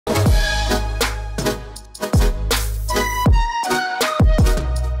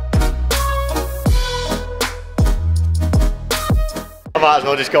might as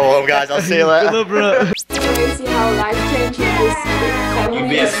well just go home, guys. I'll see you later. Good luck, bro. Crazy how life-changing this You'd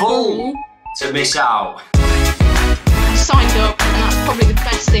be a fool to miss out. I signed up and that's probably the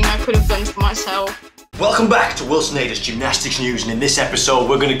best thing I could have done for myself. Welcome back to Wilsonator's Gymnastics News, and in this episode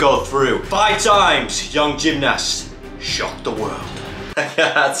we're going to go through 5 times young gymnasts shocked the world.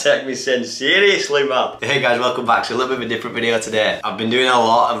 Take me seriously, man. Hey guys, welcome back to a little bit of a different video today. I've been doing a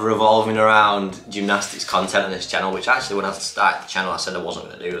lot of revolving around gymnastics content on this channel, which actually when I started the channel I said I wasn't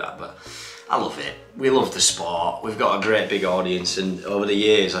going to do that, but I love it. We love the sport. We've got a great big audience, and over the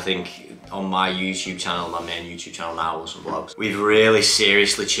years I think on my YouTube channel, my main YouTube channel now, Wilson Vlogs, we've really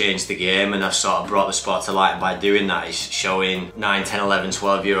seriously changed the game, and I've sort of brought the sport to light, and by doing that is showing 9, 10, 11,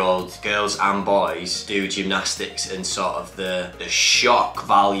 12-year-old girls and boys do gymnastics and sort of the shock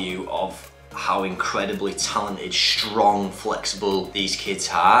value of how incredibly talented, strong, flexible these kids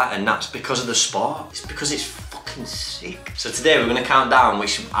are, and that's because of the sport. It's because it's fucking sick. So today we're going to count down,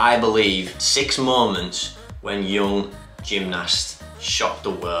 which I believe, 6 moments when young gymnasts shock the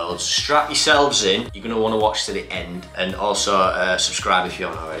world. Strap yourselves in, you're going to want to watch to the end, and also subscribe if you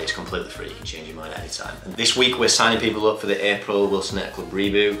haven't already. It's completely free, you can change your mind anytime. And this week we're signing people up for the April Wilsonator Club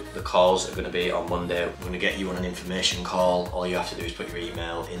reboot. The calls are going to be on Monday. We're going to get you on an information call. All you have to do is put your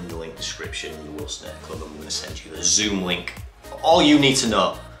email in the link description, the Wilsonator Club, and I'm going to send you the Zoom link. All you need to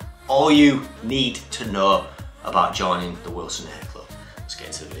know, about joining the Wilsonator Club. Let's get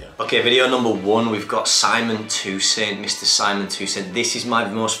into the video. Okay, video number 1, we've got Simon Toussaint, Mr. Simon Toussaint. This is my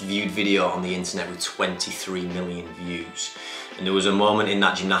most viewed video on the internet with 23 million views. And there was a moment in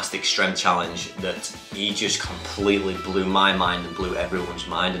that gymnastics strength challenge that he just completely blew my mind and blew everyone's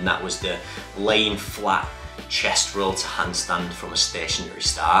mind, and that was the laying flat chest roll to handstand from a stationary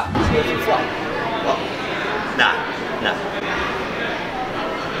start. You're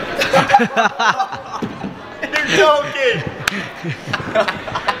joking!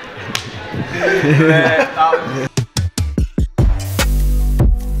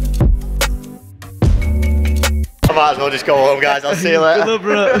 I might as well just go home, guys. I'll see you later. Good luck,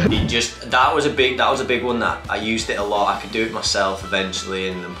 bro. That was a big one. That I used it a lot. I could do it myself eventually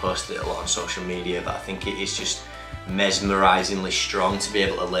and posted it a lot on social media, but I think it is just mesmerizingly strong to be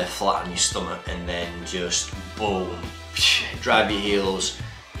able to lay flat on your stomach and then just boom, drive your heels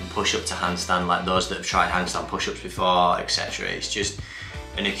and push up to handstand, like those that have tried handstand push-ups before, etc. It's just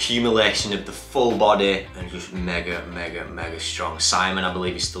an accumulation of the full body and just mega strong. Simon, I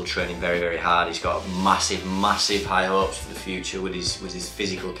believe, is still training very hard. He's got massive high hopes for the future with his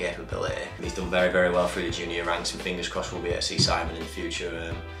physical capability. He's done very well through the junior ranks, and fingers crossed we'll be able to see Simon in the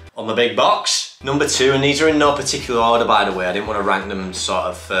future on the big box. Number 2, and these are in no particular order, by the way. I didn't want to rank them sort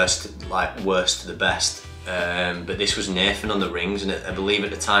of first, like worst to the best. But this was Nathan on the rings, and I believe at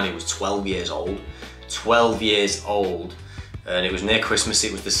the time he was 12 years old. 12 years old. And it was near Christmas.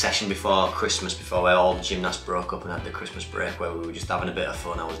 It was the session before Christmas, before where all the gymnasts broke up and had the Christmas break, where we were just having a bit of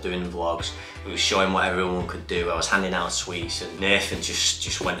fun. I was doing vlogs, we were showing what everyone could do. I was handing out sweets, and Nathan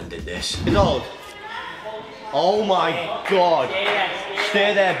just went and did this. He's old. Oh my god.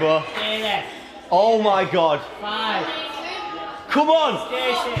 Stay there, bro. Stay there. Oh my god. 5. Come on.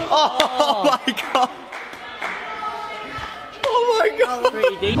 Oh my god. Oh my god.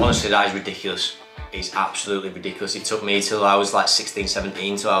 Honestly, that is ridiculous. It's absolutely ridiculous. It took me till I was like 16,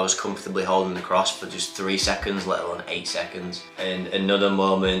 17 till I was comfortably holding the cross for just 3 seconds, let alone 8 seconds. And another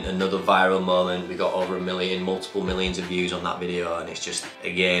moment, another viral moment. We got over 1 million, multiple millions of views on that video, and it's just,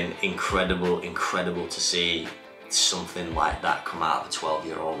 again, incredible to see something like that come out of a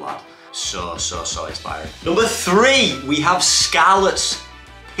 12-year-old lad. So inspiring. Number 3, we have Scarlett's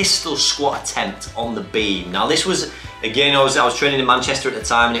pistol squat attempt on the beam. Now this was, again, I was training in Manchester at the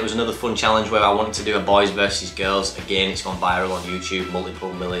time, and it was another fun challenge where I wanted to do a boys versus girls. Again, it's gone viral on YouTube,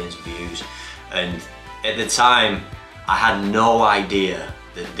 multiple millions of views, and at the time I had no idea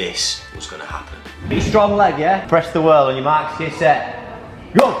that this was going to happen. Big strong leg, yeah? Press the whirl on your marks, get set,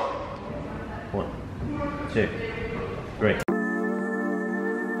 go! 1, 2, 3.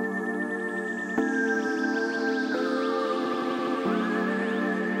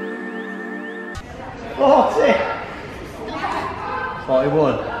 Oh,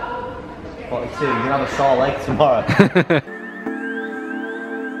 41, 42, you're gonna have a sore leg tomorrow.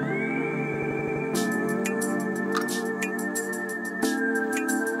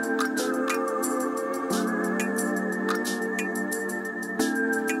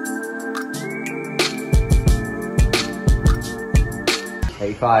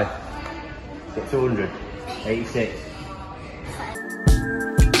 $85, get 200, 86.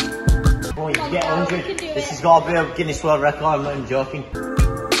 Oh, you get 100. This has got to be a Guinness World Record, I'm not even joking.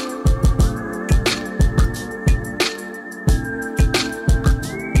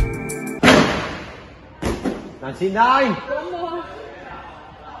 99.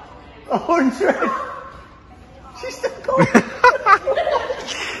 100. She's still going.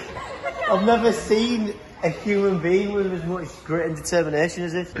 I've never seen a human being with as much grit and determination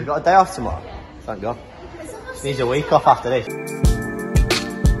as this. We've got a day off tomorrow. Thank God. She needs a week off after this.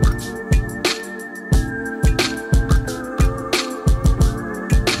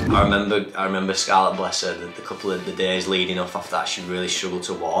 I remember Scarlett, bless her, the couple of the days leading up after that, she really struggled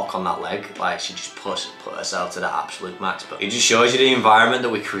to walk on that leg. Like, she just put herself to the absolute max. But it just shows you the environment that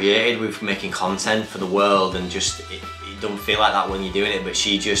we created with making content for the world, and just it don't feel like that when you're doing it. But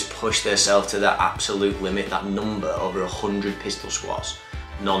she just pushed herself to the absolute limit. That number, over 100 pistol squats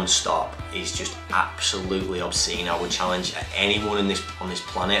non-stop, is just absolutely obscene. I would challenge anyone on this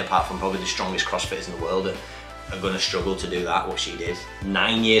planet, apart from probably the strongest CrossFitters in the world, are going to struggle to do that, what she did.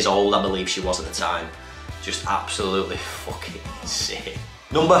 9 years old, I believe she was at the time. Just absolutely fucking insane.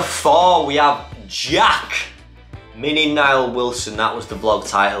 Number 4, we have Jack. Mini Nile Wilson, that was the vlog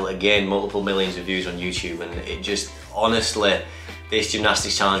title. Again, multiple millions of views on YouTube, and it just, honestly, this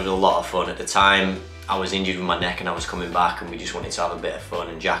gymnastics challenge was a lot of fun. At the time, I was injured with my neck and I was coming back, and we just wanted to have a bit of fun,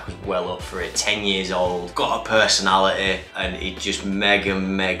 and Jack was well up for it. 10 years old, got a personality, and he just mega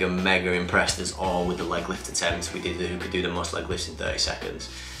impressed us all with the leg lift attempt. We did who could do the most leg lifts in 30 seconds.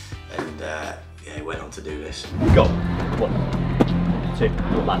 And yeah, he went on to do this. Go. 1, 2,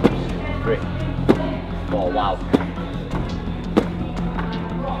 good lad. 3, 4, wow.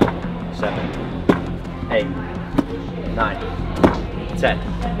 7, 8, 9, 10,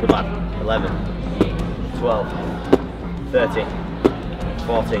 good lad. 11, 12, 13,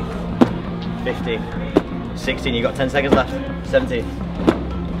 14, 15, 16, you got 10 seconds left. 17,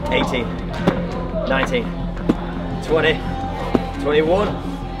 18, 19, 20, 21,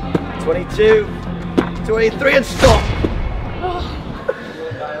 22, 23, and stop!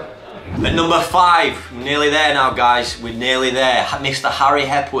 At number 5, we're nearly there now, guys. We're nearly there. Mr. Harry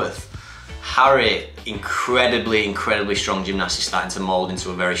Hepworth. Harry, incredibly strong gymnast. He's starting to mould into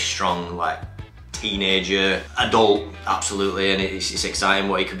a very strong, like, teenager, adult, absolutely, and it's exciting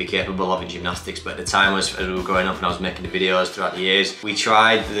what he could be capable of in gymnastics. But at the time, as we were growing up and I was making the videos throughout the years, we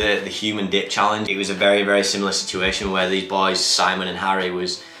tried the human dip challenge. It was a very similar situation where these boys, Simon and Harry,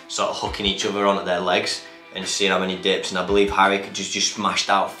 was sort of hooking each other onto their legs and seeing how many dips, and I believe Harry could just smashed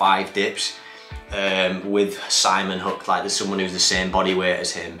out 5 dips with Simon hooked, like there's someone who's the same body weight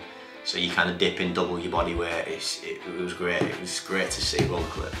as him. So you kind of dip in double your body weight. It was great. It was great to see. Roll the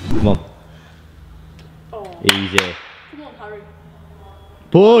clip. Come on. Oh. Easy. Come on, Harry.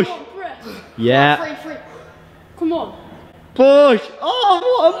 Push. Come on, press. Yeah. Free. Come on. Push. Oh,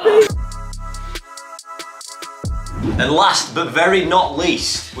 what a beat. And last but very not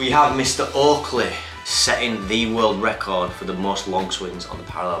least, we have Mr. Oakley setting the world record for the most long swings on the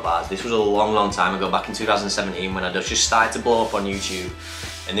parallel bars. This was a long time ago, back in 2017, when I just started to blow up on YouTube.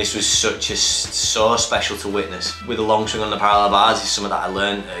 And this was so special to witness. With a long swing on the parallel bars is something that I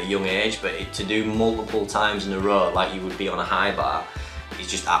learned at a young age, but to do multiple times in a row like you would be on a high bar is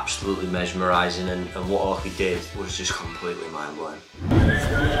just absolutely mesmerising, and what Oakley did was just completely mind-blowing.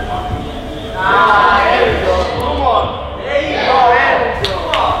 Ah, there we go. Come on. There you go. There we go.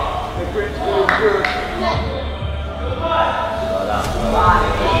 The grip's going good. Come on.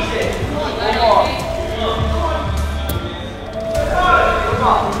 Easy. Come on.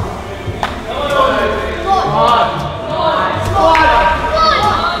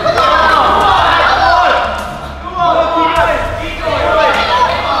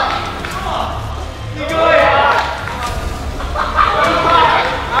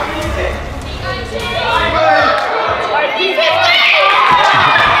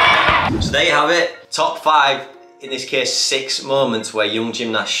 So there you have it, top 5, in this case 6 moments where young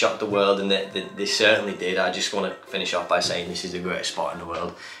gymnasts shocked the world, and they certainly did. I just want to finish off by saying this is the greatest sport in the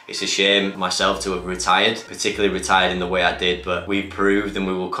world. It's a shame myself to have retired, particularly retired in the way I did, but we've proved and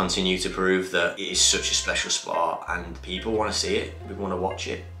we will continue to prove that it is such a special sport, and people want to see it, people want to watch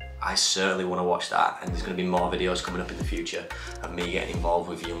it. I certainly want to watch that, and there's going to be more videos coming up in the future of me getting involved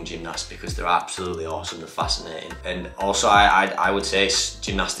with young gymnasts, because they're absolutely awesome, they're fascinating. And also I would say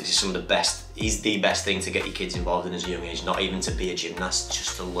gymnastics is some of the best, is the best thing to get your kids involved in as a young age, not even to be a gymnast,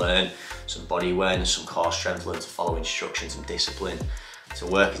 just to learn some body awareness, some core strength, learn to follow instructions, some discipline, to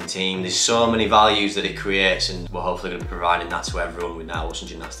work in team. There's so many values that it creates, and we're hopefully going to be providing that to everyone with Nile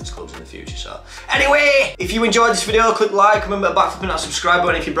Gymnastics clubs in the future. So anyway, if you enjoyed this video, click like, remember to backflip that subscribe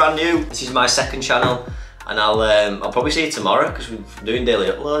button if you're brand new. This is my second channel, and I'll probably see you tomorrow because we're doing daily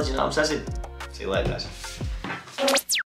uploads, you know what I'm saying? See you later, guys.